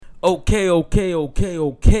Okay.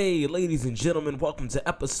 Ladies and gentlemen, welcome to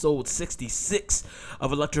episode 66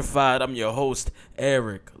 of Electrified. I'm your host,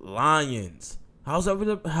 Eric Lyons. How's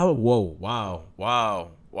everybody?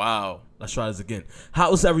 Wow. Let's try this again.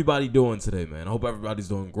 How's everybody doing today, man? I hope everybody's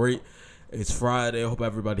doing great. It's Friday. I hope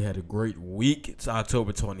everybody had a great week. It's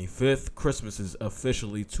October 25th. Christmas is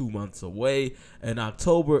officially 2 months away, and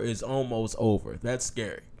October is almost over. That's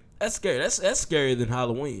scary. That's scary. That's scarier than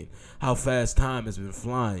Halloween. How fast time has been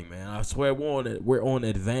flying, man. I swear we're on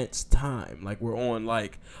advanced time. Like we're on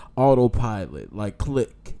like autopilot, like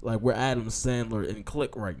Click. Like we're Adam Sandler in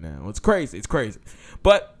Click right now. It's crazy.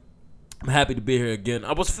 But I'm happy to be here again.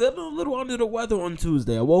 I was feeling a little under the weather on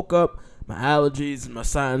Tuesday. I woke up, my allergies and my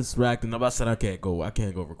sinus were acting up. I said I can't go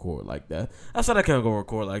record like that. I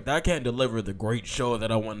can't deliver the great show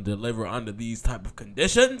that I want to deliver under these type of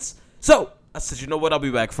conditions. So I said, you know what? I'll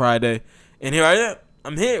be back Friday, and here I am.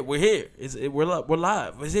 I'm here. We're here. We're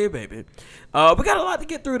live. We're here, baby. We got a lot to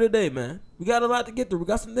get through today, man. We got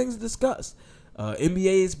some things to discuss.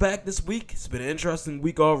 NBA is back this week. It's been an interesting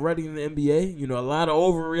week already in the NBA. You know, a lot of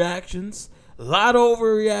overreactions.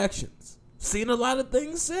 Seen a lot of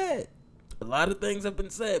things said. A lot of things have been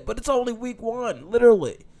said, but it's only week one,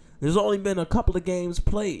 literally. There's only been a couple of games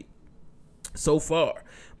played so far.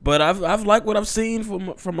 But I've liked what I've seen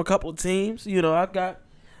from a couple of teams. You know, I've got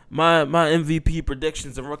my MVP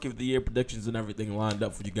predictions and Rookie of the Year predictions and everything lined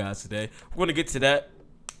up for you guys today. We're going to get to that.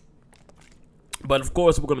 But, of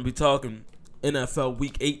course, we're going to be talking NFL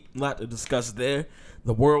Week 8. A lot to discuss there.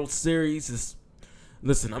 The World Series is...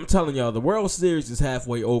 Listen, I'm telling y'all, the World Series is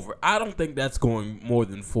halfway over. I don't think that's going more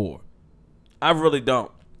than 4. I really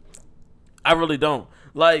don't.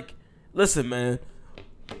 Like, listen, man.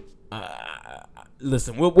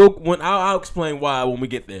 Listen, I'll explain why when we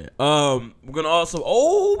get there. We're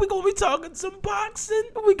gonna be talking some boxing.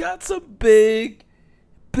 We got some big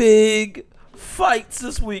fights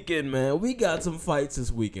this weekend, man. We got some fights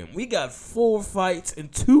this weekend. We got 4 fights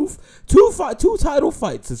and two title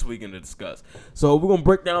fights this weekend to discuss. So we're gonna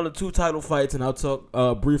break down the 2 title fights, and I'll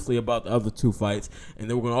talk briefly about the other 2 fights, and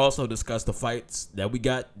then we're gonna also discuss the fights that we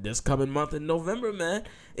got this coming month in November, man.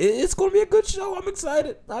 It's gonna be a good show. I'm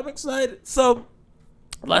excited. So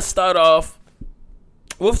let's start off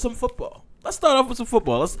with some football. Let's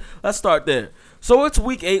start there. So it's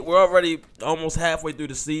week 8. We're already almost halfway through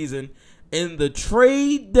the season. And the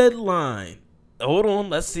trade deadline, hold on,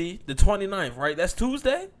 let's see. The 29th, right? That's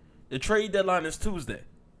Tuesday? The trade deadline is Tuesday.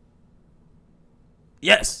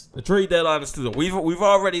 Yes, the trade deadline is Tuesday. We've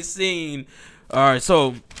already seen. All right,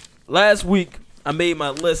 so last week I made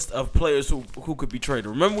my list of players who could be traded.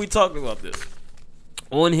 Remember we talked about this.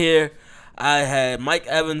 On here, I had Mike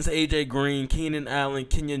Evans, AJ Green, Keenan Allen,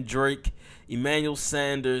 Kenyon Drake, Emmanuel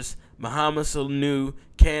Sanders, Mohamed Sanu,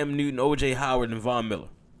 Cam Newton, OJ Howard, and Von Miller.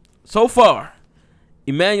 So far,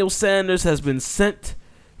 Emmanuel Sanders has been sent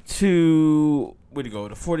to, the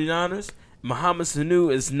 49ers. Mohamed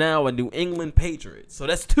Sanu is now a New England Patriot. So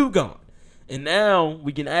that's 2 gone. And now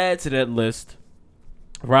we can add to that list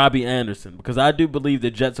Robbie Anderson, because I do believe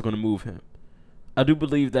the Jets are going to move him. I do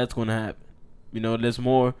believe that's going to happen. You know, there's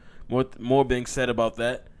more being said about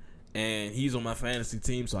that, and he's on my fantasy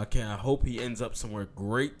team, so I hope he ends up somewhere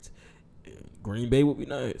great. Green Bay would be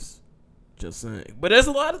nice. Just saying. But there's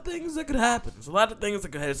a lot of things that could happen. There's a lot of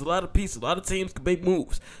pieces. A lot of teams can make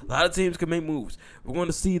moves. We're going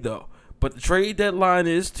to see, though. But the trade deadline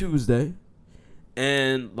is Tuesday.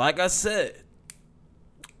 And like I said,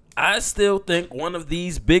 I still think one of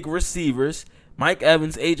these big receivers, Mike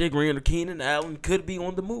Evans, AJ Green, or Keenan Allen, could be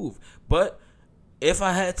on the move. But if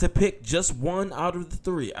I had to pick just one out of the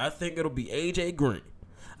 3, I think it'll be AJ Green.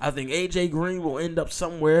 I think AJ Green will end up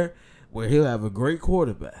somewhere where he'll have a great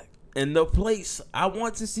quarterback. And the place I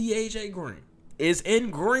want to see AJ Green is in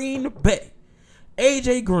Green Bay.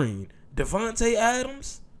 AJ Green, Devontae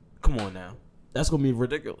Adams. Come on now. That's going to be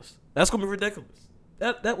ridiculous. That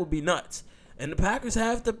would be nuts. And the Packers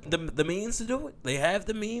have the means to do it. They have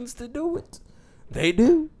the means to do it. They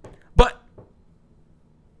do. But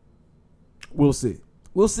we'll see.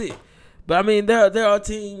 But I mean, there are other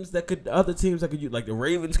teams that could use, like the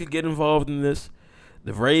Ravens could get involved in this.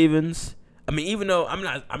 The Ravens. I mean, even though I'm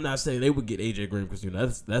not saying they would get AJ Green,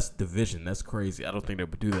 because that's division. That's crazy. I don't think they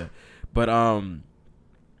would do that. But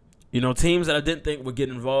teams that I didn't think would get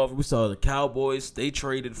involved. We saw the Cowboys. They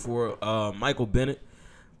traded for Michael Bennett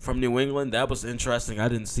from New England. That was interesting. I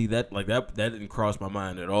didn't see that. Like that didn't cross my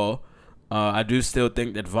mind at all. I do still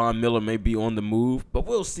think that Von Miller may be on the move, but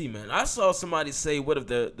we'll see, man. I saw somebody say, what if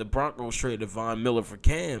the Broncos traded Von Miller for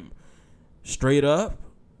Cam? Straight up?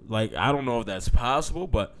 Like, I don't know if that's possible,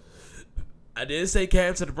 but I did say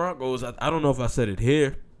Cam to the Broncos. I don't know if I said it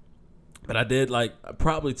here, But I did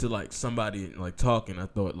probably to somebody talking. I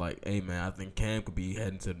thought hey man, I think Cam could be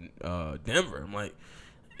heading to Denver. I'm like,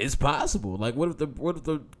 it's possible. Like, what if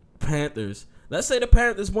the Panthers? Let's say the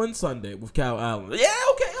Panthers win Sunday with Kyle Allen. Yeah,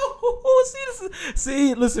 okay.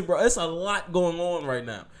 See, listen, bro. It's a lot going on right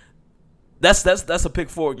now. That's a pick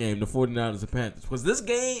 4 game, the 49ers and Panthers, because this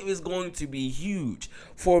game is going to be huge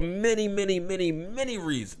for many, many, many, many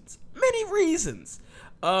reasons. Many reasons.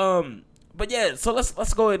 But yeah, so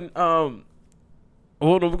let's go ahead and hold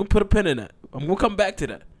on, we're gonna put a pin in that. I'm gonna come back to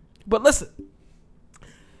that. But listen,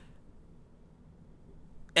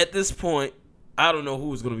 at this point, I don't know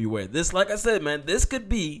who's gonna be where. This, like I said, man, this could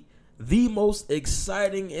be the most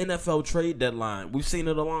exciting NFL trade deadline we've seen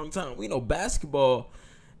in a long time. We know basketball.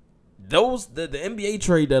 The NBA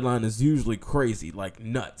trade deadline is usually crazy, like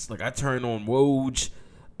nuts. Like I turn on Woj,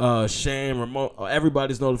 Sham, Ramon,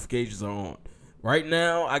 everybody's notifications are on. Right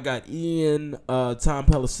now, I got Ian, Tom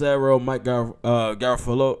Pelissero, Mike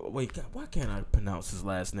Garafolo. Wait, God, why can't I pronounce his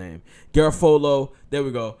last name? Garafolo. There we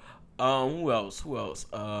go. Who else?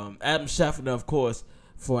 Adam Schefter, of course,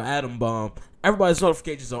 for Adam Bomb. Everybody's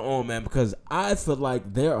notifications are on, man, because I feel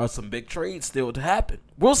like there are some big trades still to happen.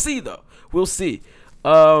 We'll see, though. We'll see.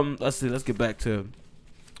 Let's see. Let's get back to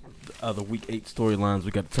the other Week 8 storylines we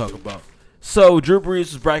got to talk about. So, Drew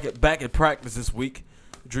Brees was back at practice this week.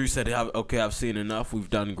 Drew said, okay, I've seen enough. We've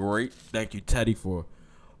done great. Thank you, Teddy, for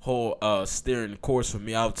steering the course for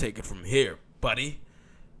me. I'll take it from here, buddy.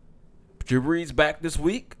 Drew Brees back this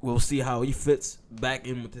week. We'll see how he fits back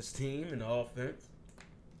in with his team and the offense.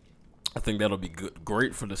 I think that'll be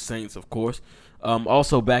great for the Saints, of course.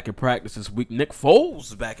 Also back at practice this week. Nick Foles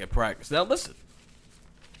is back at practice. Now, listen.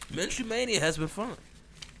 Minshew Mania has been fun.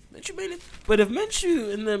 But if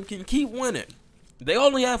Minshew and them can keep winning, they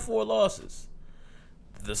only have 4 losses.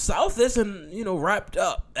 The South isn't, wrapped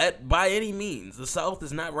up by any means. The South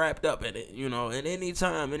is not wrapped up at it. At any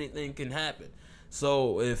time, anything can happen.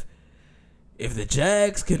 So if the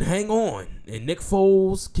Jags can hang on and Nick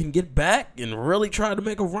Foles can get back and really try to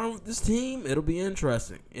make a run with this team, it'll be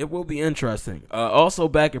interesting. It will be interesting. Also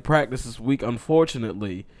back at practice this week,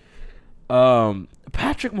 unfortunately,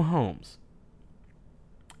 Patrick Mahomes.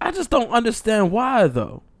 I just don't understand why,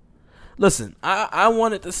 though. Listen, I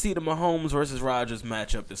wanted to see the Mahomes versus Rodgers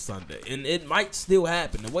matchup this Sunday, and it might still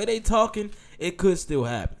happen. The way they talking, it could still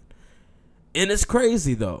happen. And it's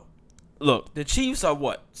crazy, though. Look, the Chiefs are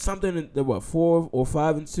what? 4 or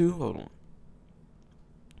 5-2? Hold on.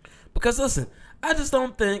 Because, listen, I just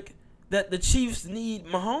don't think that the Chiefs need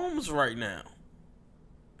Mahomes right now.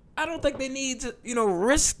 I don't think they need to,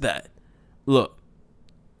 risk that. Look,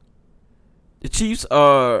 the Chiefs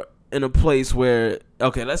are in a place where,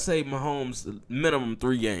 okay, let's say Mahomes minimum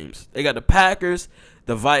 3 games. They got the Packers,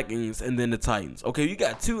 the Vikings, and then the Titans. Okay, you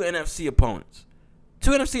got 2 NFC opponents.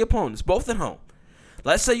 2 NFC opponents, both at home.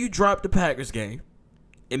 Let's say you drop the Packers game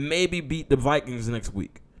and maybe beat the Vikings next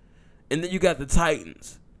week. And then you got the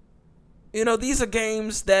Titans. These are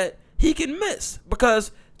games that he can miss.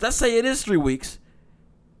 Because let's say it is 3 weeks.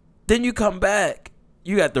 Then you come back.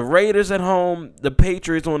 You got the Raiders at home, the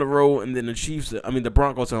Patriots on the road, and then the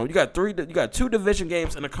Broncos at home. You got 2 division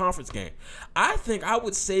games and a conference game. I think I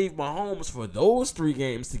would save Mahomes for those 3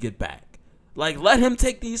 games to get back. Let him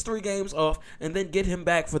take these 3 games off and then get him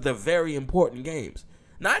back for the very important games.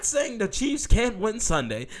 Not saying the Chiefs can't win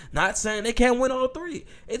Sunday. Not saying they can't win all 3.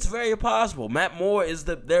 It's very possible. Matt Moore is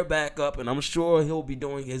their backup, and I'm sure he'll be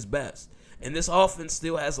doing his best. And this offense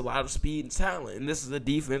still has a lot of speed and talent. And this is a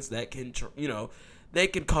defense that can, they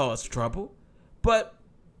can cause trouble. But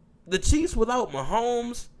the Chiefs without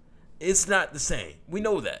Mahomes, it's not the same. We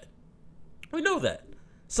know that.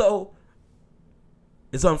 So,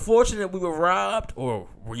 it's unfortunate we were robbed, or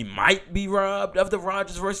we might be robbed, of the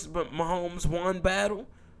Rodgers versus Mahomes 1 battle.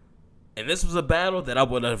 And this was a battle that I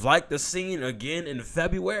would have liked to see again in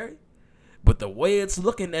February. But the way it's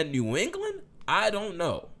looking at New England, I don't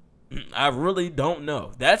know. I really don't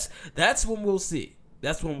know. That's when we'll see.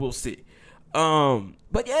 But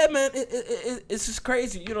yeah, man, it's just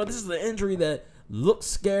crazy. This is an injury that looked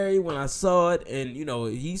scary when I saw it, and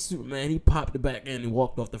he popped it back in and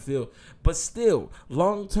walked off the field. But still,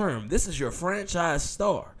 long term, this is your franchise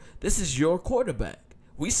star. This is your quarterback.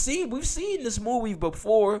 We've seen this movie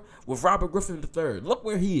before with Robert Griffin III. Look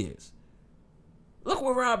where he is. Look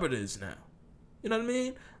where Robert is now. You know what I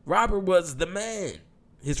mean? Robert was the man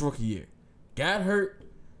his rookie year. Got hurt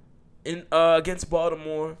in against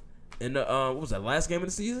Baltimore in the what was that, last game of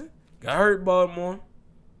the season? Got hurt in Baltimore.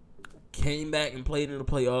 Came back and played in the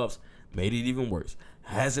playoffs. Made it even worse.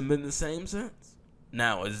 Hasn't been the same since.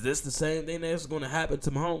 Now, is this the same thing that's going to happen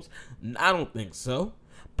to Mahomes? I don't think so.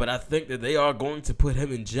 But I think that they are going to put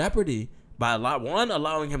him in jeopardy by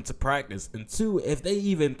allowing him to practice, and two, if they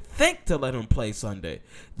even think to let him play Sunday,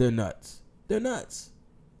 they're nuts. They're nuts.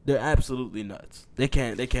 They're absolutely nuts. They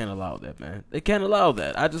can't allow that, man. They can't allow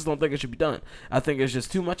that. I just don't think it should be done. I think it's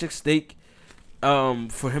just too much at stake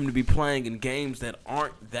for him to be playing in games that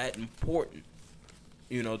aren't that important,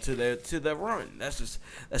 to their run. That's just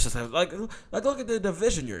like look at the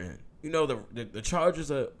division you're in. The Chargers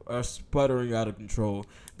are sputtering out of control.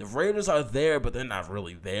 The Raiders are there, but they're not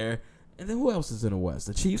really there. And then who else is in the West?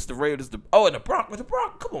 The Chiefs, the Raiders, and the Broncos. The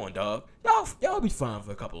Broncos, come on, dog. Y'all be fine for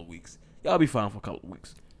a couple of weeks. So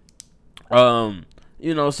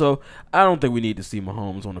I don't think we need to see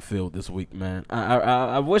Mahomes on the field this week, man.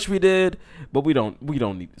 I wish we did, but we don't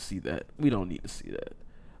need to see that.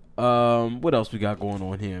 What else we got going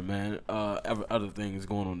on here, man? Other things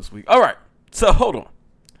going on this week. All right, so hold on.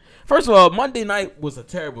 First of all, Monday night was a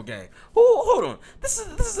terrible game. Hold on. This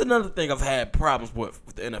is another thing I've had problems with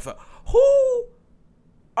the NFL. Who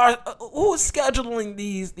is scheduling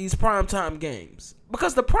these primetime games?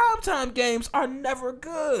 Because the primetime games are never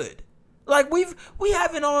good. Like we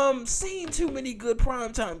haven't seen too many good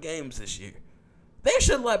primetime games this year. They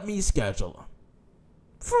should let me schedule them.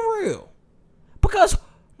 For real. Because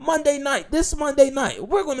this Monday night,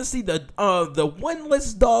 we're going to see the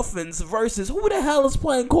winless Dolphins versus who the hell is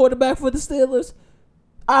playing quarterback for the Steelers?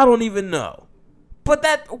 I don't even know. But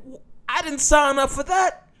I didn't sign up for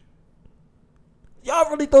that. Y'all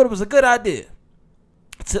really thought it was a good idea.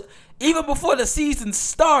 Even before the season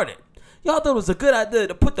started, y'all thought it was a good idea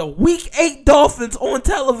to put the Week 8 Dolphins on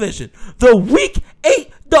television. The Week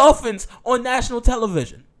 8 Dolphins on national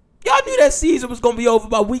television. Y'all knew that season was going to be over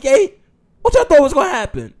by Week 8? What y'all thought was going to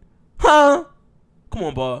happen? Huh? Come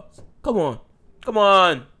on, boss. Come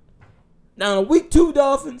on. Now, the Week 2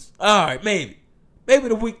 Dolphins? All right, maybe. Maybe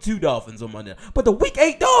the Week 2 Dolphins on Monday. But the Week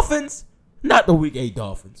 8 Dolphins? Not the Week 8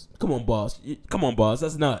 Dolphins. Come on, boss.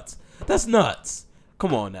 That's nuts.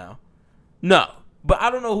 Come on now. No. But I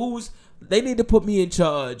don't know they need to put me in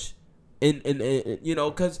charge.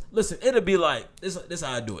 Because, listen, it'll be like, this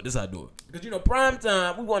how I do it. Because, prime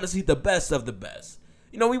time, we want to see the best of the best.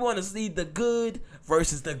 We want to see the good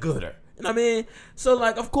versus the gooder. You know what I mean? So,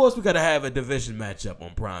 of course, we got to have a division matchup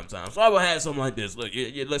on prime time. So I will have something like this. Look,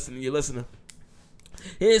 you're listening.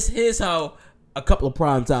 Here's how a couple of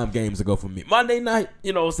prime time games will go for me. Monday night,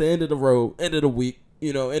 it's the end of the road, end of the week.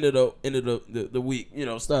 End of the week.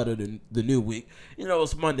 Started in the new week.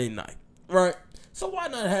 It's Monday night, right? So why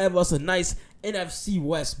not have us a nice NFC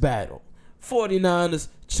West battle? 49ers,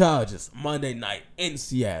 Chargers, Monday night in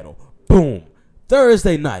Seattle. Boom.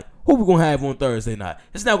 Thursday night. Who we going to have on Thursday night?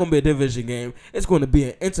 It's not going to be a division game. It's going to be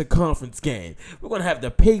an interconference game. We're going to have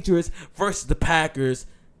the Patriots versus the Packers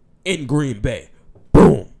in Green Bay.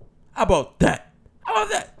 Boom. How about that?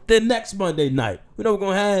 The next Monday night. We know we're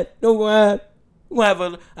going to have? We're going to have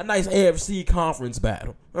a nice AFC conference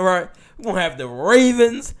battle. All right? We're going to have the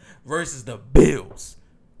Ravens versus the Bills.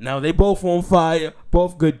 Now, they both on fire.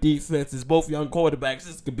 Both good defenses. Both young quarterbacks.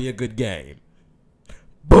 This could be a good game.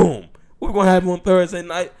 Boom. We're going to have on Thursday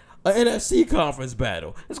night an NFC conference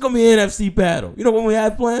battle. It's going to be an NFC battle. You know what we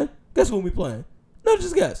have playing? Guess what we playing? No,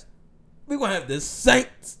 just guess. We're going to have the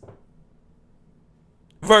Saints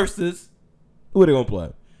versus, who are they going to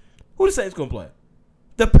play? Who the Saints going to play?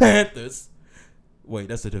 The Panthers. Wait,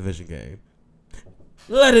 that's a division game.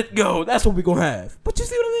 Let it go. That's what we're going to have. But you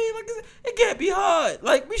see what I mean? It can't be hard.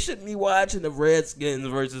 We shouldn't be watching the Redskins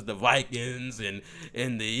versus the Vikings and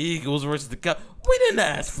the Eagles versus the Cowboys. We didn't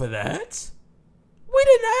ask for that.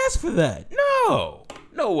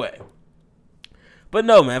 No way. But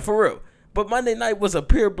no, man, for real. But Monday night was a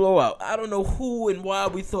pure blowout. I don't know who and why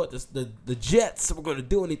we thought the Jets were going to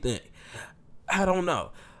do anything. I don't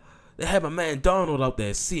know. They had my man Donald out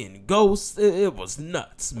there seeing ghosts. It was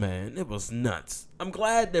nuts, man. It was nuts. I'm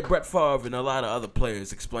glad that Brett Favre and a lot of other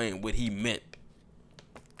players explained what he meant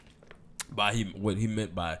by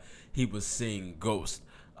he was seeing ghosts.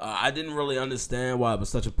 I didn't really understand why it was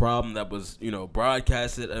such a problem that was,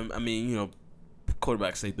 broadcasted. I mean,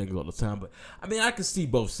 quarterbacks say things all the time, but I mean, I can see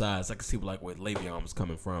both sides. I can see where Le'Veon was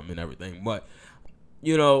coming from and everything, but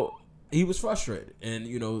he was frustrated, and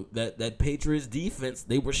that Patriots defense,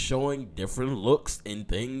 they were showing different looks, and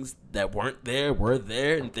things that weren't there were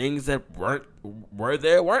there, and things that weren't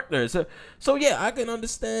there. So yeah, I can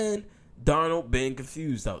understand Donald being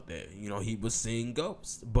confused out there. He was seeing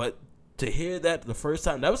ghosts, but to hear that the first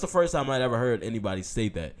time, that was the first time I'd ever heard anybody say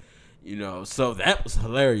that. So that was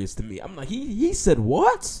hilarious to me. I'm like, he said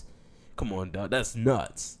what? Come on, dog, that's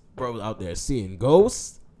nuts, bro. Out there seeing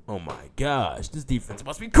ghosts. Oh my gosh, this defense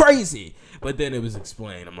must be crazy. But then it was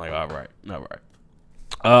explained. I'm like, all right.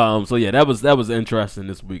 So yeah, that was interesting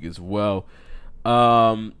this week as well.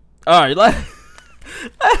 All right,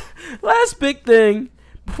 last big thing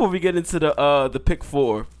before we get into the pick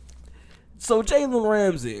 4. So Jalen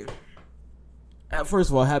Ramsey. First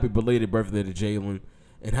of all, happy belated birthday to Jalen,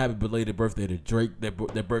 and happy belated birthday to Drake. Their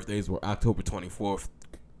birthdays were October 24th.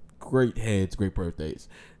 Great heads, great birthdays.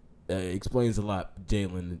 Explains a lot,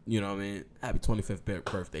 Jalen. You know what I mean? Happy 25th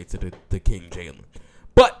birthday to the King Jalen.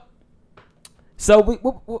 But so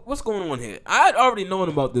what's going on here? I had already known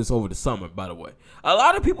about this over the summer, by the way. A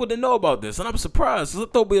lot of people didn't know about this, and I'm surprised because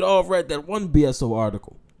I thought we'd all read that one BSO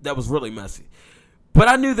article that was really messy. But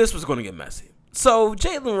I knew this was going to get messy. So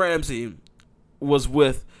Jalen Ramsey was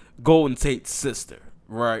with Golden Tate's sister,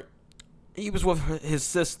 right? He was with his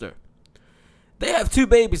sister. They have 2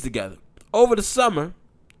 babies together. Over the summer,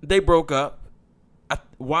 they broke up.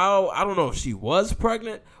 While I don't know if she was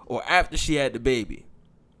pregnant or after she had the baby.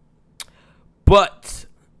 But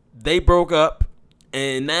they broke up,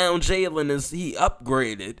 and now Jalen he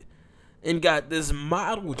upgraded and got this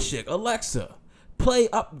model chick. Alexa, play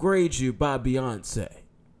Upgrade You by Beyonce.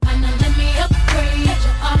 Let me upgrade you,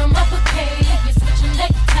 autumn uppercase. You're switching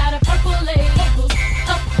necktie to purple labels.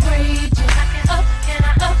 Upgrade you, let me upgrade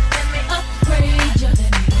you.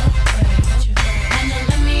 And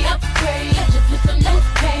let me upgrade you, flip a new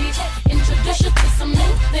page, introduce you to some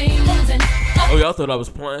new things. And oh, y'all thought I was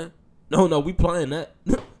playing? No, we playing that.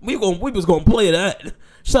 we was gonna play that.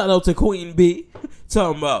 Shout out to Queen B.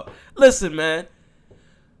 Talking about, listen, man.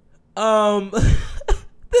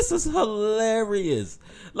 This is hilarious.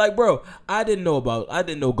 Like, bro, I didn't know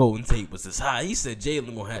Golden Tate was this high. He said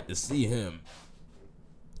Jalen gonna have to see him.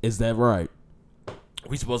 Is that right?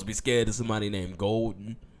 We supposed to be scared of somebody named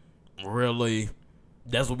Golden? Really?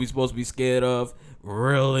 That's what we supposed to be scared of?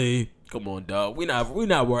 Really? Come on, dog. We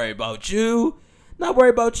not worried about you. Not worried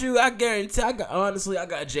about you. I guarantee. I got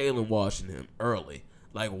Jalen washing him early,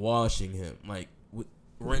 like washing him, like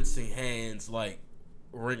rinsing hands, like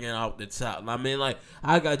wringing out the top. I mean, like,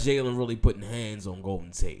 I got Jalen really putting hands on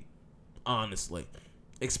Golden Tate, honestly,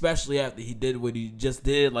 especially after he did what he just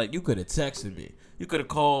did. Like, you could have texted me, you could have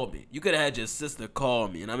called me, you could have had your sister call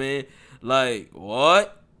me, and I mean, like,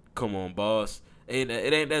 what? Come on, boss. It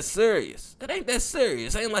ain't that serious. It ain't that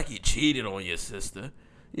serious. It ain't like you cheated on your sister.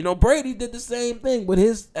 You know, Brady did the same thing with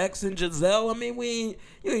his ex and Giselle. I mean, we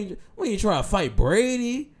ain't trying to fight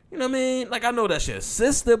Brady. You know what I mean? Like, I know that's your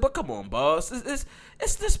sister, but come on, boss. It's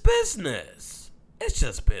this business. It's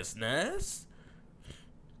just business.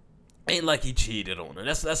 Ain't like he cheated on her.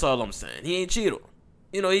 That's all I'm saying. He ain't cheated on her.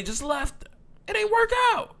 You know, he just left her. It ain't work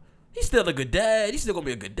out. He's still a good dad. He's still gonna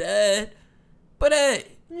be a good dad. But hey,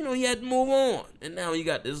 you know, he had to move on. And now he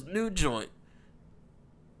got this new joint.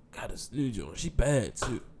 She bad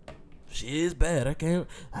too. She is bad. I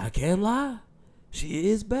can't lie. She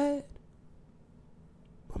is bad.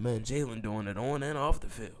 My man Jalen doing it on and off the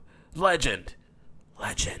field. Legend.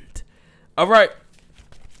 All right.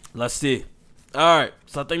 Let's see. All right.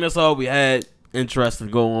 So I think that's all we had interesting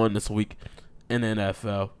going on this week in the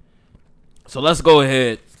NFL. So let's go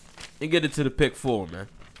ahead and get into the pick 4, man.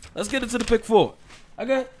 Let's get into the pick 4.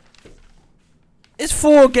 It's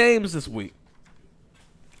 4 games this week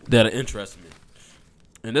that are interesting me.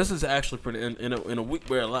 And this is actually pretty in a week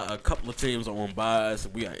where a couple of teams are on byes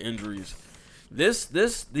and we got injuries.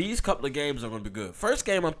 These couple of games are going to be good. First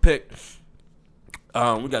game I picked,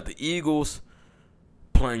 we got the Eagles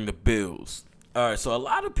playing the Bills. All right, so a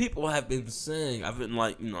lot of people have been saying, I've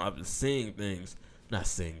been seeing things. Not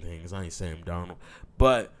saying things, I ain't saying Donald.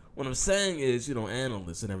 But what I'm saying is,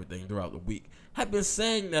 analysts and everything throughout the week have been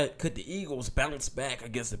saying that could the Eagles bounce back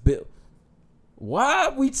against the Bills? Why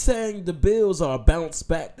are we saying the Bills are a bounce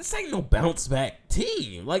back? This ain't no bounce back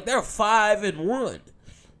team. Like, they're 5-1.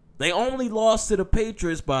 They only lost to the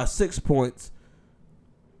Patriots by 6 points.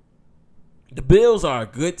 The Bills are a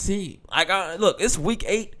good team. Look, it's week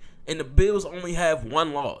 8, and the Bills only have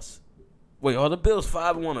 1 loss. Wait, are the Bills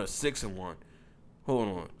 5-1 or 6-1? Hold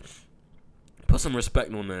on. Put some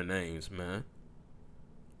respect on their names, man.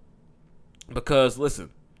 Because, listen,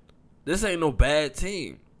 this ain't no bad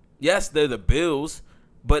team. Yes, they're the Bills,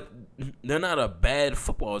 but they're not a bad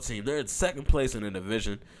football team. They're in second place in the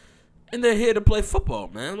division, and they're here to play football,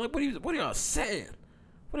 man. Like, what are y'all saying?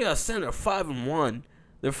 What are y'all saying? They're 5-1.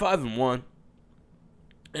 They're 5-1,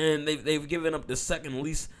 and they've given up the second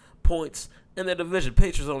least points in the division.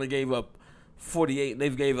 Patriots only gave up 48, and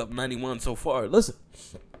they've gave up 91 so far. Listen,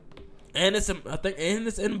 and it's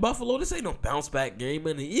in Buffalo. This ain't no bounce back game,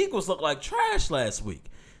 and the Eagles look like trash last week.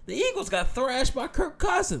 The Eagles got thrashed by Kirk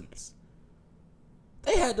Cousins.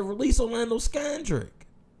 They had to release Orlando Scandrick.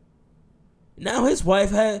 Now his wife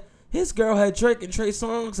His girl had Drake and Trey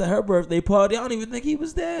Songz at her birthday party. I don't even think he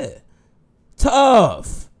was there.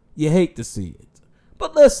 Tough. You hate to see it.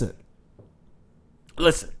 But listen.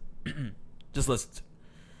 Just listen.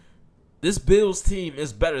 This Bills team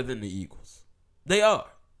is better than the Eagles. They are.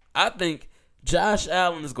 I think Josh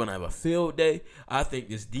Allen is going to have a field day. I think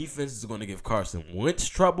this defense is going to give Carson Wentz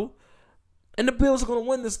trouble. And the Bills are going to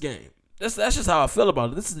win this game. That's just how I feel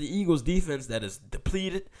about it. This is the Eagles defense that is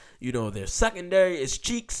depleted. You know, their secondary is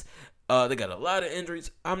cheeks. They got a lot of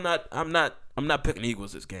injuries. I'm not picking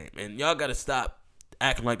Eagles this game. And y'all got to stop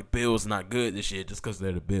acting like the Bills not good this year just because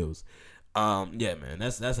they're the Bills. Yeah, man,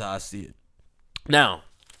 that's how I see it. Now,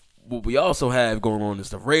 what we also have going on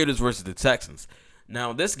is the Raiders versus the Texans.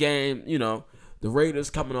 Now, this game, you know, the Raiders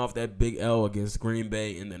coming off that big L against Green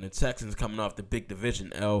Bay, and then the Texans coming off the big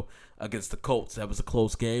division L against the Colts. That was a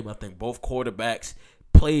close game. I think both quarterbacks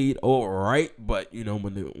played all right, but, you know,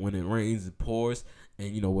 when it rains, it pours.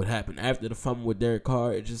 And, you know, what happened after the fumble with Derek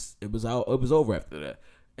Carr, it was over after that.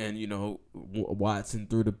 And, you know, Watson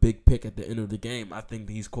threw the big pick at the end of the game. I think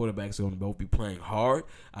these quarterbacks are going to both be playing hard.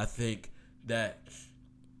 I think that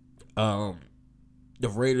the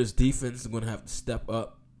Raiders' defense is going to have to step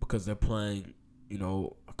up because they're playing, you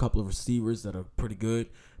know, a couple of receivers that are pretty good.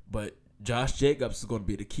 But Josh Jacobs is going to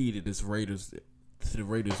be the key to the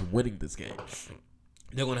Raiders winning this game.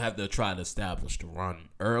 They're going to have to try to establish the run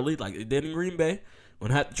early, like they did in Green Bay. Going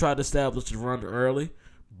to have to try to establish the run early.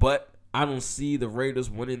 But I don't see the Raiders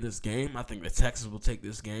winning this game. I think the Texans will take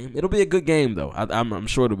this game. It'll be a good game, though. I'm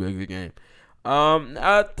sure it'll be a good game.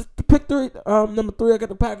 Pick three, number 3, I got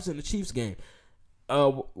the Packers in the Chiefs game.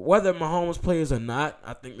 Whether Mahomes plays or not,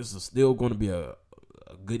 I think this is still going to be a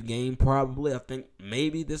good game probably. I think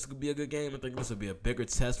maybe this could be a good game. I think this will be a bigger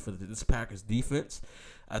test for this Packers defense.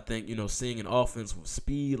 I think, you know, seeing an offense with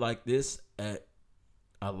speed like this at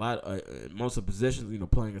a lot most of the positions, you know,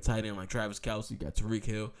 playing a tight end like Travis Kelce, you got Tyreek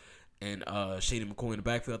Hill, and Shady McCoy in the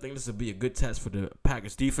backfield. I think this will be a good test for the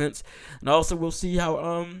Packers defense. And also we'll see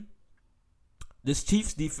how this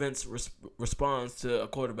Chiefs defense responds to a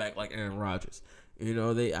quarterback like Aaron Rodgers. You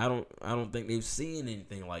know, I don't think they've seen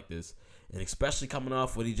anything like this. And especially coming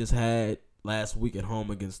off what he just had last week at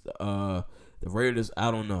home against the Raiders,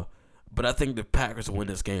 I don't know. But I think the Packers will win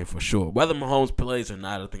this game for sure. Whether Mahomes plays or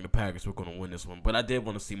not, I think the Packers were going to win this one. But I did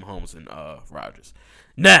want to see Mahomes and Rodgers.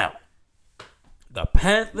 Now, the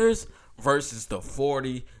Panthers versus the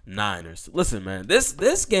 49ers. Listen, man,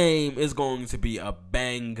 this game is going to be a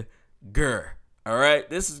banger. All right?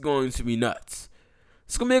 This is going to be nuts.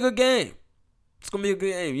 It's going to be a good game. It's going to be a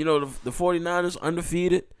good game. You know, the 49ers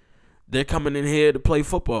undefeated. They're coming in here to play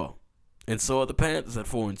football. And so are the Panthers at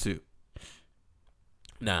 4-2.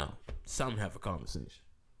 Now, it's time to have a conversation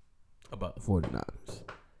about the 49ers.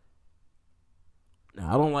 Now,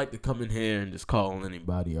 I don't like to come in here and just call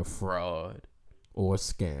anybody a fraud or a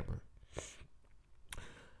scammer.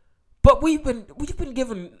 But we've been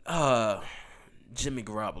giving Jimmy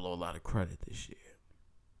Garoppolo a lot of credit this year.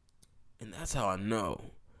 And that's how I know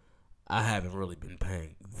I haven't really been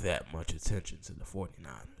paying that much attention to the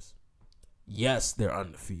 49ers. Yes, they're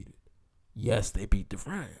undefeated. Yes, they beat the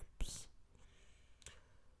Rams.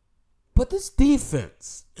 But this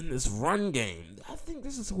defense and this run game, I think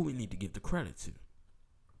this is who we need to give the credit to.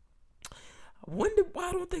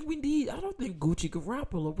 I don't think Gucci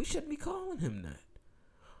Garoppolo, we shouldn't be calling him that.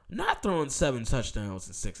 Not throwing 7 touchdowns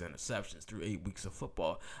and 6 interceptions through 8 weeks of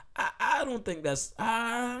football. I don't think that's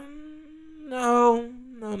no.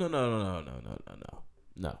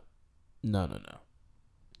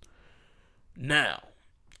 Now,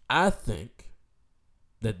 I think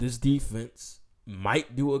that this defense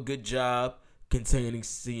might do a good job containing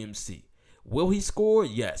CMC. Will he score?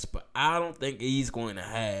 Yes, but I don't think he's going to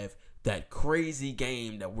have that crazy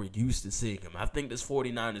game that we're used to seeing him. I think this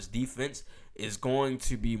 49ers defense is going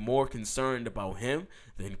to be more concerned about him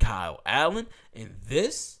than Kyle Allen, and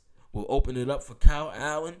this will open it up for Kyle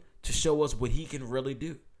Allen to show us what he can really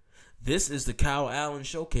do. This is the Kyle Allen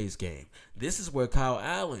showcase game. This is where Kyle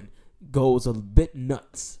Allen goes a bit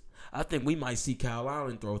nuts. I think we might see Kyle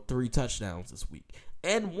Allen throw 3 touchdowns this week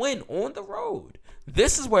and win on the road.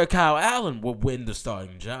 This is where Kyle Allen will win the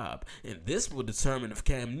starting job, and this will determine if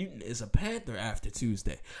Cam Newton is a Panther after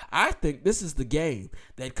Tuesday. I think this is the game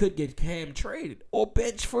that could get Cam traded or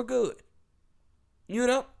benched for good. You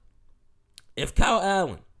know, if Kyle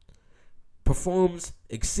Allen performs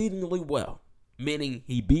exceedingly well, meaning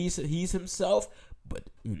he's himself, but,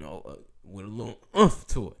 you know, with a little oomph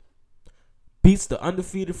to it, beats the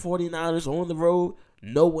undefeated 49ers on the road,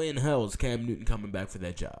 no way in hell is Cam Newton coming back for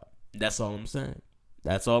that job. That's all I'm saying.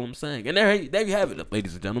 And there you have it,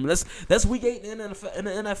 ladies and gentlemen. That's week 8 in the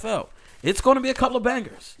NFL. It's going to be a couple of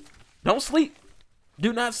bangers. Don't sleep.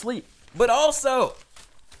 Do not sleep. But also,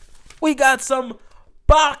 we got some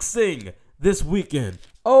boxing this weekend.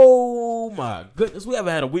 Oh my goodness. We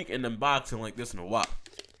haven't had a weekend in boxing like this in a while.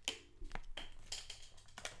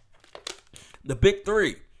 The big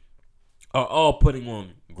three are all putting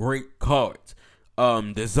on great cards.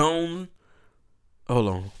 The Zone. Hold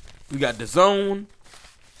on. We got The Zone,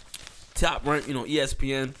 Top Rank,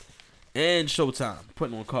 ESPN, and Showtime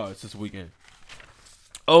putting on cards this weekend.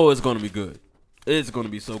 Oh, it's going to be good. It's going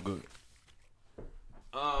to be so good.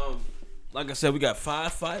 Like I said, we got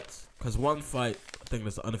 5 fights. Because one fight, I think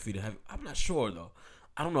that's undefeated heavy. I'm not sure, though.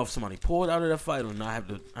 I don't know if somebody pulled out of that fight or not.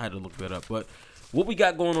 I had to look that up. But what we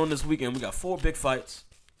got going on this weekend, we got 4 big fights,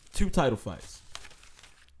 2 title fights.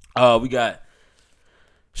 We got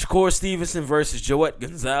Shakur Stevenson versus Joet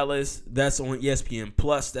Gonzalez. That's on ESPN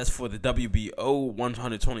Plus. That's for the WBO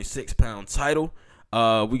 126-pound title.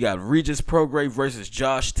 We got Regis Prograis versus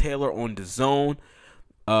Josh Taylor on the Zone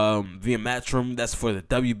via Matchroom. That's for the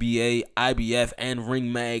WBA, IBF, and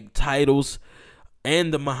Ring Mag titles.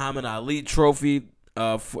 And the Muhammad Ali Trophy.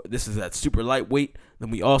 This is at super lightweight. Then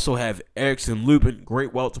we also have Erickson Lubin,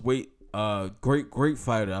 great welterweight. Great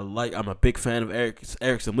fighter. I'm a big fan of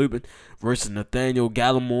Erickson Lubin versus Nathaniel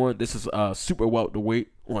Gallimore. This is super welterweight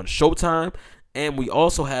on Showtime. And we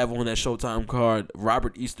also have on that Showtime card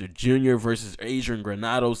Robert Easter Jr. versus Adrian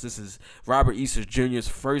Granados. This is Robert Easter Jr.'s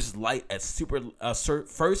first fight at super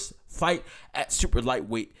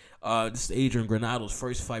lightweight. This is Adrian Granados'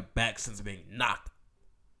 first fight back since being knocked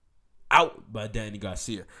out by Danny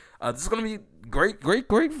Garcia. This is going to be great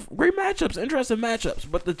matchups, interesting matchups.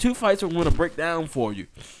 But the 2 fights we're going to break down for you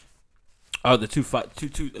are the 2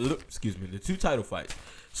 title fights.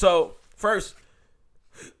 So first,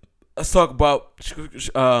 let's talk about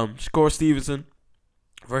Shakur Stevenson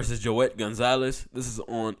versus Joet Gonzalez. This is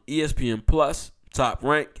on ESPN Plus, Top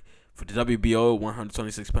Rank for the WBO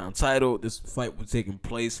 126-pound title. This fight was taking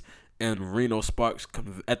place in at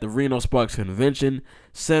the Reno Sparks Convention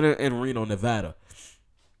Center in Reno, Nevada.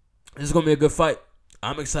 This is going to be a good fight.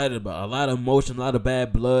 I'm excited about it. A lot of emotion, a lot of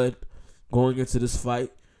bad blood going into this fight.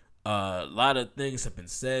 A lot of things have been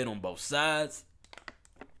said on both sides.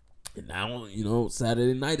 And now,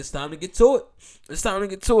 Saturday night, it's time to get to it. So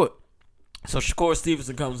Shakur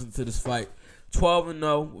Stevenson comes into this fight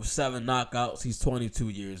 12-0 with 7 knockouts. He's 22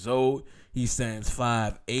 years old. He stands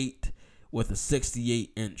 5'8". With a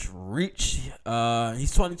 68-inch reach.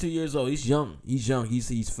 He's 22 years old. He's young.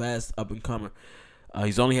 He's fast, up and coming.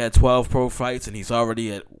 He's only had 12 pro fights, and he's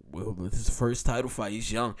already at his first title fight. He's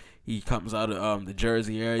young. He comes out of the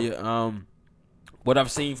Jersey area. What I've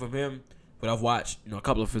seen from him, what I've watched, a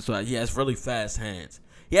couple of his fights, he has really fast hands.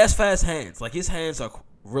 Like, his hands are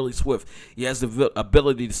really swift. He has the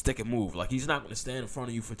ability to stick and move. Like, he's not going to stand in front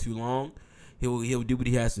of you for too long. He'll do what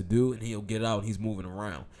he has to do, and he'll get out, and he's moving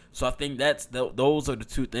around. So I think those are the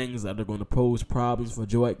 2 things that are going to pose problems for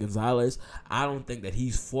Joet Gonzalez. I don't think that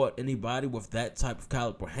he's fought anybody with that type of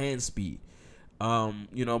caliber hand speed.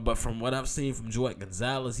 But from what I've seen from Joet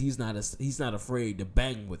Gonzalez, he's not afraid to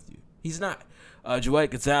bang with you. He's not.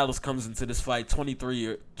 Joet Gonzalez comes into this fight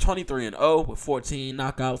 23-0 with 14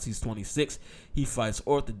 knockouts. He's 26. He fights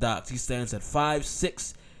orthodox. He stands at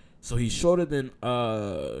 5'6". So he's shorter than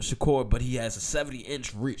Shakur, but he has a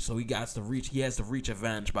 70-inch reach. So he has the reach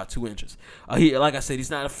advantage by 2 inches. Like I said,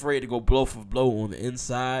 he's not afraid to go blow for blow on the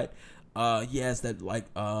inside. He has that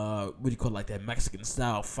that Mexican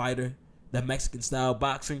style fighter, that Mexican style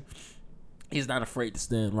boxing. He's not afraid to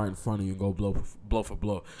stand right in front of you and go blow for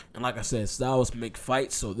blow. And like I said, styles make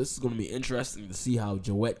fights. So this is going to be interesting to see how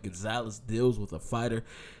Joet Gonzalez deals with a fighter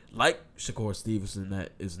like Shakur Stevenson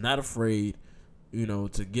that is not afraid,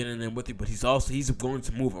 to get in there with you, but he's going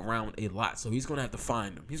to move around a lot, so he's going to have to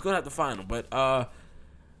find him. But I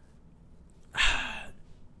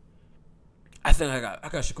think I got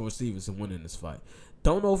Shakur Stevenson winning this fight.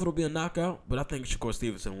 Don't know if it'll be a knockout, but I think Shakur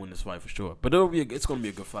Stevenson will win this fight for sure. But it's going to be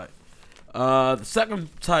a good fight. The second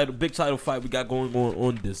big title fight we got going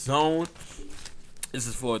on the Zone. This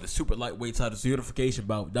is for the super lightweight titles unification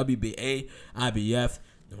bout, WBA, IBF,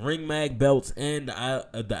 the Ring Mag belts, and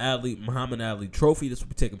the Muhammad Ali Trophy. This will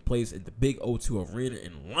be taking place at the Big O2 Arena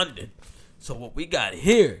in London. So what we got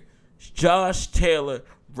here is Josh Taylor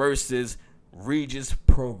versus Regis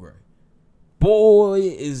Prograis. Boy,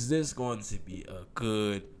 is this going to be a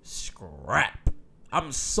good scrap.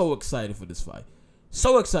 I'm so excited for this fight.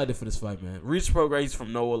 Man. Regis Prograis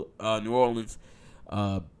from New Orleans.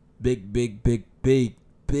 Big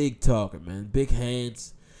talker, man. Big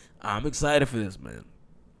hands. I'm excited for this, man.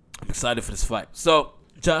 I'm excited for this fight. So,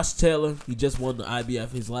 Josh Taylor, he just won the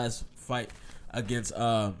IBF, his last fight against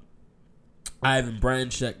Ivan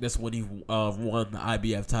Branchek. That's when he won the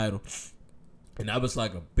IBF title, and that was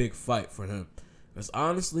like a big fight for him. Because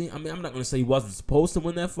honestly, I mean, I'm not gonna say he wasn't supposed to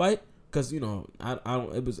win that fight, because you know, I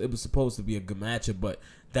don't. It was supposed to be a good matchup, but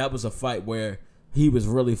that was a fight where he was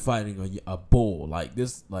really fighting a bull like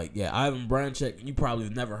this. Like, yeah, Ivan Branchek. You probably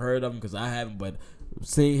have never heard of him because I haven't, but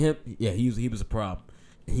seeing him, yeah, he was a problem.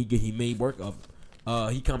 And he made work of him.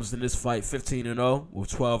 He comes in this fight 15-0 with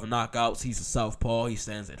 12 knockouts. He's a southpaw. He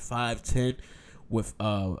stands at 5'10" with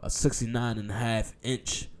a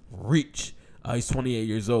 69.5-inch reach. He's 28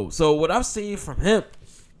 years old. So what I've seen from him,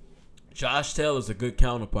 Josh Taylor's a good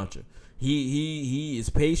counterpuncher. He is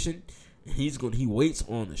patient. He waits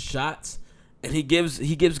on the shots, and he gives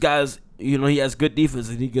guys, you know, he has good defense,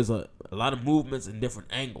 and he gives a lot of movements and different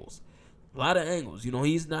angles. A lot of angles. You know,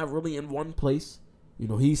 he's not really in one place. You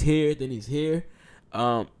know, he's here, then he's here.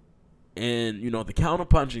 And you know, the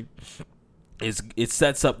counterpunching it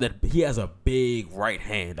sets up that he has a big right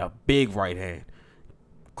hand.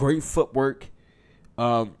 Great footwork.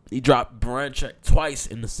 He dropped Branchek twice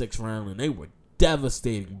in the 6th round, and they were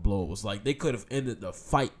devastating blows. Like, they could have ended the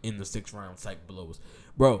fight in the 6th round type blows.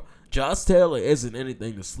 Bro, Josh Taylor isn't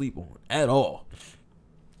anything to sleep on at all.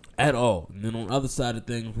 At all. And then on the other side of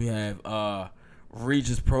things, we have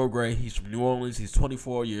Regis Prograis. He's from New Orleans. He's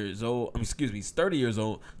 24 years old. He's 30 years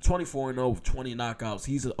old. 24-0 with 20 knockouts.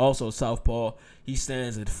 He's also a southpaw. He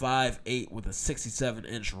stands at 5'8" with a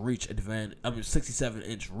 67-inch reach advantage.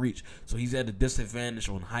 67-inch reach. So he's at a disadvantage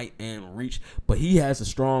on height and reach. But he has a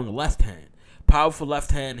strong left hand. Powerful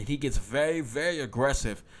left hand, and he gets very, very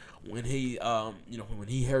aggressive when he when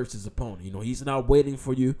he hurts his opponent. You know, he's not waiting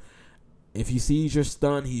for you. If he sees you're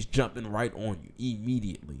stunned, he's jumping right on you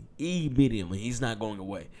immediately. He's not going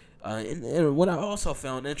away. And what I also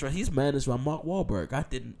found interesting, he's managed by Mark Wahlberg. I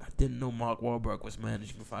didn't know Mark Wahlberg was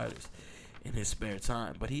managing fighters in his spare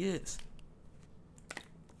time, but he is.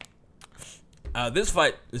 This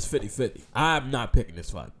fight is 50-50. I'm not picking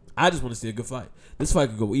this fight. I just want to see a good fight. This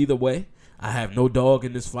fight could go either way. I have no dog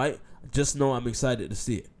in this fight. Just know I'm excited to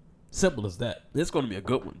see it. Simple as that. It's going to be a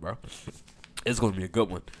good one, bro. It's going to be a good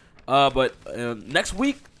one. But next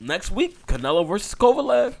week, Canelo versus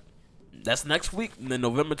Kovalev. That's next week. And then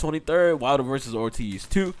November 23rd, Wilder versus Ortiz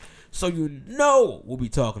 2. So you know we'll be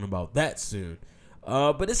talking about that soon.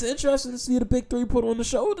 But it's interesting to see the big three put on the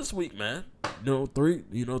show this week, man. All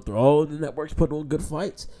the networks put on good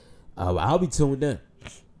fights. I'll be tuned in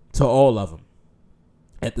to all of them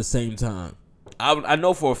at the same time. I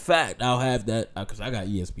know for a fact I'll have that because I got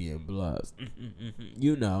ESPN Plus.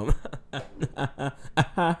 You know.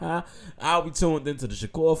 I'll be tuned into the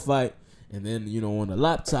Shakur fight. And then, you know, on the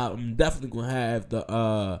laptop, I'm definitely going to have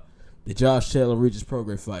the Josh Taylor Regis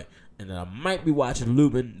Prograis fight. And then I might be watching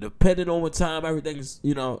Lubin, depending on what time everything's,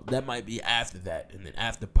 you know, that might be after that. And then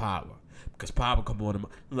after Power. Because Power come on.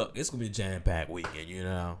 Look, it's going to be a jam-packed weekend, you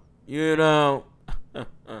know.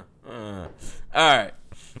 All right.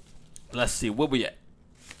 Let's see. Where we at?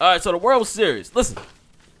 All right, so the World Series. Listen.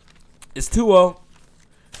 It's 2-0.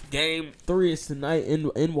 Game 3 is tonight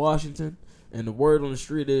in Washington. And the word on the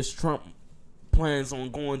street is Trump plans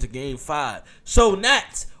on going to Game 5. So,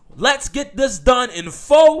 Nats, let's get this done in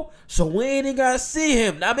 4 so we ain't even got to see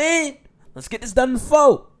him. Know what I mean? Let's get this done in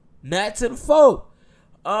 4. Nats in 4.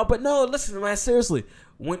 But no, listen, man, seriously.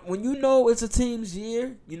 When you know it's a team's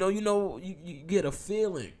year, you get a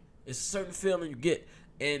feeling. It's a certain feeling you get.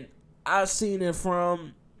 And I've seen it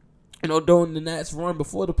from, during the Nats run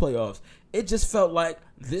before the playoffs. It just felt like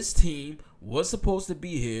this team was supposed to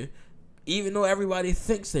be here, even though everybody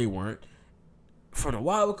thinks they weren't. From the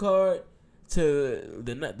wild card to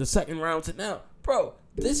the second round to now. Bro,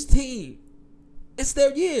 this team, it's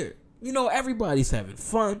their year. Everybody's having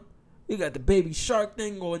fun. You got the Baby Shark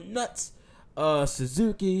thing going nuts.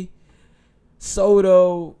 Suzuki,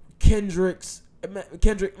 Soto, Kendrick,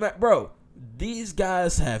 bro. These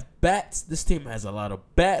guys have bats. This team has a lot of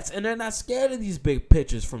bats, and they're not scared of these big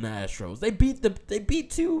pitchers from the Astros. They beat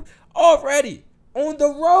 2 already on the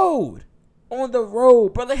road.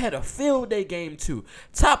 Bro, they had a field day game 2.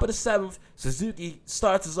 Top of the 7th, Suzuki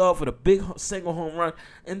starts us off with a big single home run,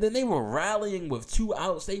 and then they were rallying with 2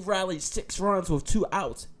 outs. They rallied 6 runs with 2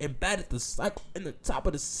 outs and batted the cycle in the top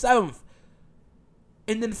of the 7th,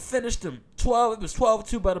 and then finished them 12. It was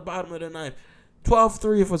 12-2 by the bottom of the 9th.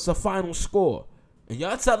 12-3 was the final score. And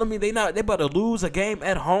y'all telling me they about to lose a game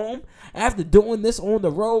at home after doing this on the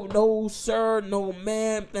road? No, sir. No,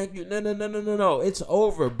 ma'am. Thank you. No. It's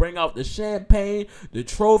over. Bring out the champagne, the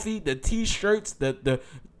trophy, the T-shirts, the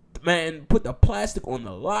man, put the plastic on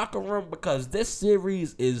the locker room because this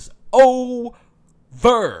series is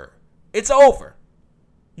over. It's over.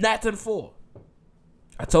 Nats in 4.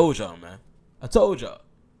 I told y'all, man. I told y'all.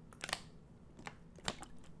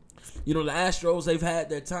 You know, the Astros, they've had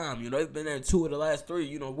their time. You know, they've been there 2 of the last 3.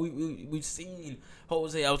 You know, we've seen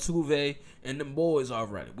Jose Altuve and them boys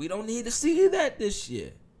already. We don't need to see that this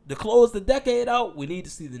year. To close the decade out, we need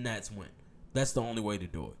to see the Nats win. That's the only way to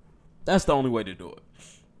do it.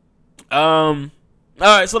 All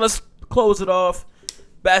right, so let's close it off.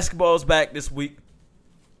 Basketball is back this week.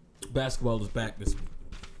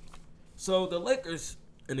 So the Lakers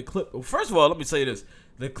and the Clippers. First of all, let me say this: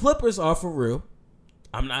 the Clippers are for real.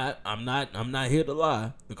 I'm not here to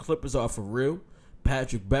lie. The Clippers are for real.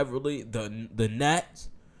 Patrick Beverly, the Nats,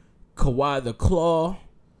 Kawhi the Claw,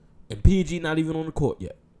 and PG not even on the court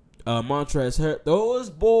yet. Montrezl Harrell, those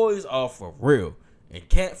boys are for real. And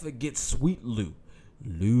can't forget Sweet Lou.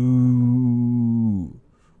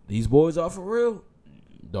 These boys are for real.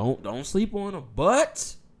 Don't sleep on them.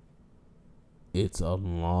 But it's a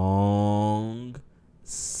long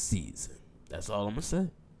season. That's all I'm gonna say.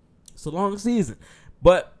 It's a long season.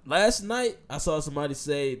 But last night, I saw somebody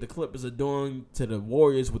say the Clippers are doing to the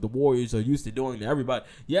Warriors what the Warriors are used to doing to everybody.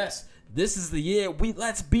 Yes, this is the year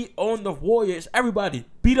let's beat on the Warriors. Everybody,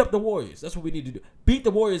 beat up the Warriors. That's what we need to do. Beat the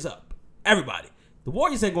Warriors up. Everybody. The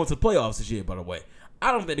Warriors ain't going to the playoffs this year, by the way.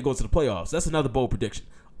 I don't think they're going to the playoffs. That's another bold prediction.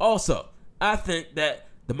 Also, I think that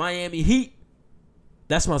the Miami Heat,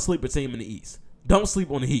 that's my sleeper team in the East. Don't sleep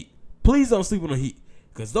on the Heat. Please don't sleep on the Heat.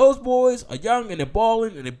 Because those boys are young and they're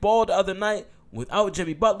balling, and they balled the other night. Without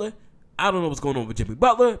Jimmy Butler, I don't know what's going on with Jimmy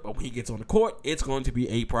Butler, but when he gets on the court, it's going to be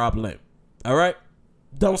a problem. All right?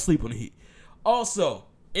 Don't sleep on the Heat. Also,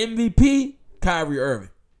 MVP, Kyrie Irving.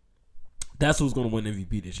 That's who's going to win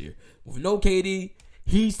MVP this year. With no KD,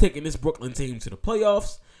 he's taking this Brooklyn team to the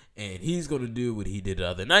playoffs, and he's going to do what he did the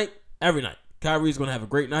other night, every night. Kyrie's going to have a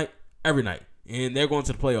great night every night, and they're going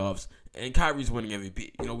to the playoffs, and Kyrie's winning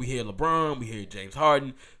MVP. You know, we hear LeBron, we hear James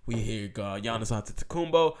Harden, we hear Giannis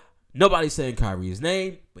Antetokounmpo. Nobody's saying Kyrie's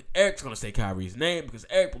name, but Eric's going to say Kyrie's name because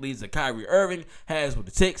Eric believes that Kyrie Irving has what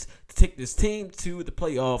it takes to take this team to the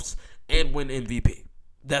playoffs and win MVP.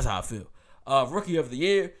 That's how I feel. Rookie of the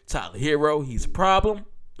year, Tyler Hero. He's a problem.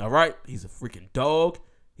 All right? He's a freaking dog.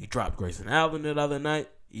 He dropped Grayson Allen the other night.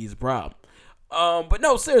 He's a problem. But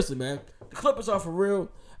no, seriously, man. The Clippers are for real.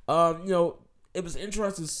 You know, it was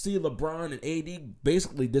interesting to see LeBron and AD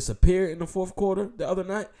basically disappear in the fourth quarter the other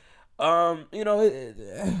night. You know,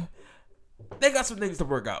 they got some things to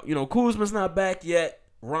work out. You know, Kuzma's not back yet.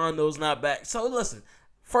 Rondo's not back. So, listen,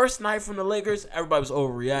 first night from the Lakers, everybody was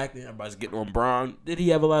overreacting. Everybody's getting on Bron. Did he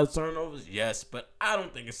have a lot of turnovers? Yes, but I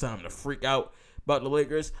don't think it's time to freak out about the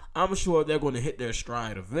Lakers. I'm sure they're going to hit their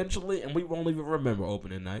stride eventually, and we won't even remember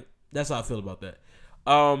opening night. That's how I feel about that.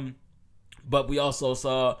 But we also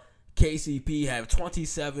saw KCP have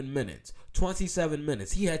 27 minutes. 27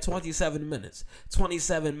 minutes. He had 27 minutes.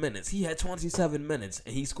 27 minutes. He had 27 minutes,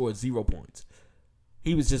 and he scored 0 points.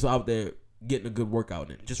 He was just out there getting a good workout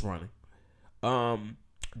in, just running.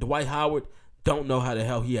 Dwight Howard, don't know how the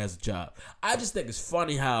hell he has a job. I just think it's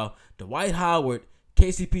funny how Dwight Howard,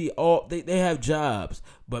 KCP, all they have jobs,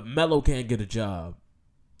 but Melo can't get a job.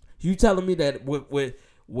 You telling me that with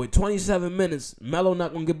 27 minutes, Melo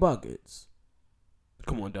not going to get buckets?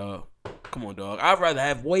 Come on, dog. I'd rather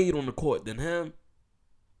have Wade on the court than him.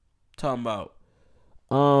 Talking about.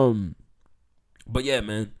 But yeah,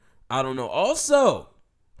 man. I don't know. Also,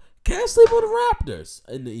 can't sleep on the Raptors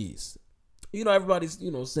in the East. You know, everybody's,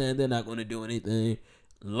 saying they're not going to do anything.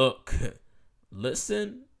 Look,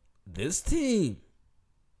 listen, this team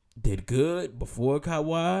did good before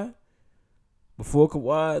Kawhi.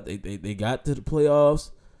 They got to the playoffs.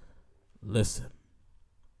 Listen.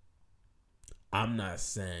 I'm not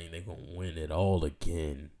saying they're going to win it all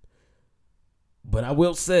again. But I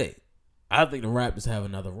will say, I think the Raptors have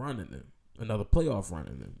another run in them. Another playoff run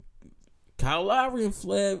in them. Kyle Lowry and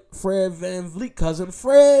Fred VanVleet, cousin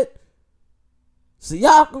Fred.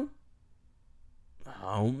 Siakam.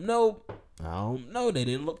 I don't know. They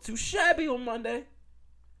didn't look too shabby on Monday.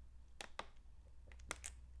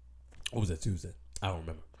 What was that, Tuesday? I don't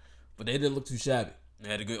remember. But they didn't look too shabby. They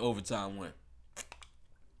had a good overtime win.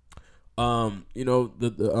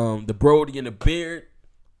 The Brody and the Beard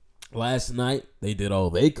last night, they did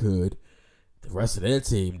all they could. The rest of their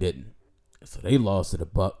team didn't. So they lost to the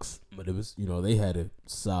Bucks. But it was, they had a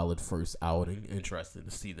solid first outing. Interesting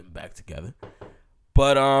to see them back together.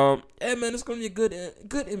 But, yeah, man, it's going to be a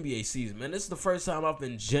good NBA season, man. This is the first time I've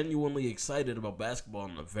been genuinely excited about basketball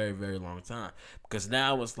in a very, very long time. Because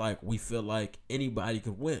now it's like we feel like anybody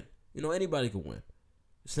could win. Anybody could win.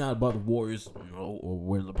 It's not about the Warriors, or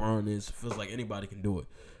where LeBron is. It feels like anybody can do it.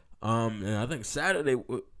 And I think Saturday,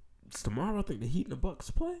 it's tomorrow, I think the Heat and the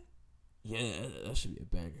Bucks play. Yeah, that should be a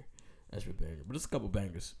banger. Extra banger. But it's a couple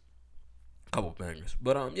bangers.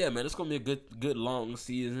 But yeah, man, it's gonna be a good long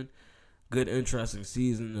season. Good interesting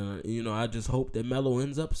season. I just hope that Melo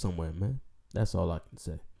ends up somewhere, man. That's all I can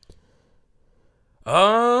say.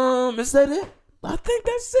 Is that it? I think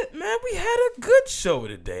that's it, man. We had a good show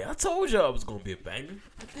today. I told y'all it was gonna be a banger.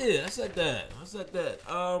 I said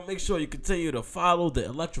that. Make sure you continue to follow the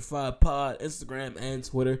Electrified Pod, Instagram and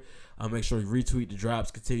Twitter. Make sure you retweet the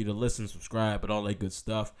drops, continue to listen, subscribe, and all that good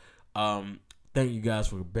stuff. Thank you guys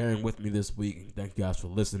for bearing with me this week, and thank you guys for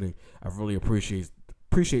listening. I really appreciate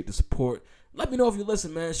the support. Let me know if you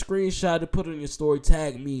listen, man. Screenshot it, put it in your story,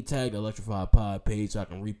 tag me, tag the Electrified Pod page so I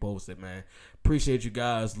can repost it, man. Appreciate you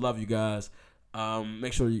guys, love you guys.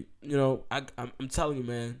 Make sure I'm telling you,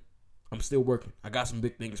 man, I'm still working. I got some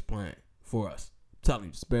big things planned for us. I'm telling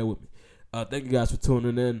you, just bear with me. Thank you guys for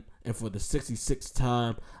tuning in, and for the 66th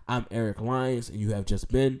time, I'm Eric Lyons, and you have just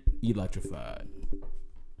been electrified.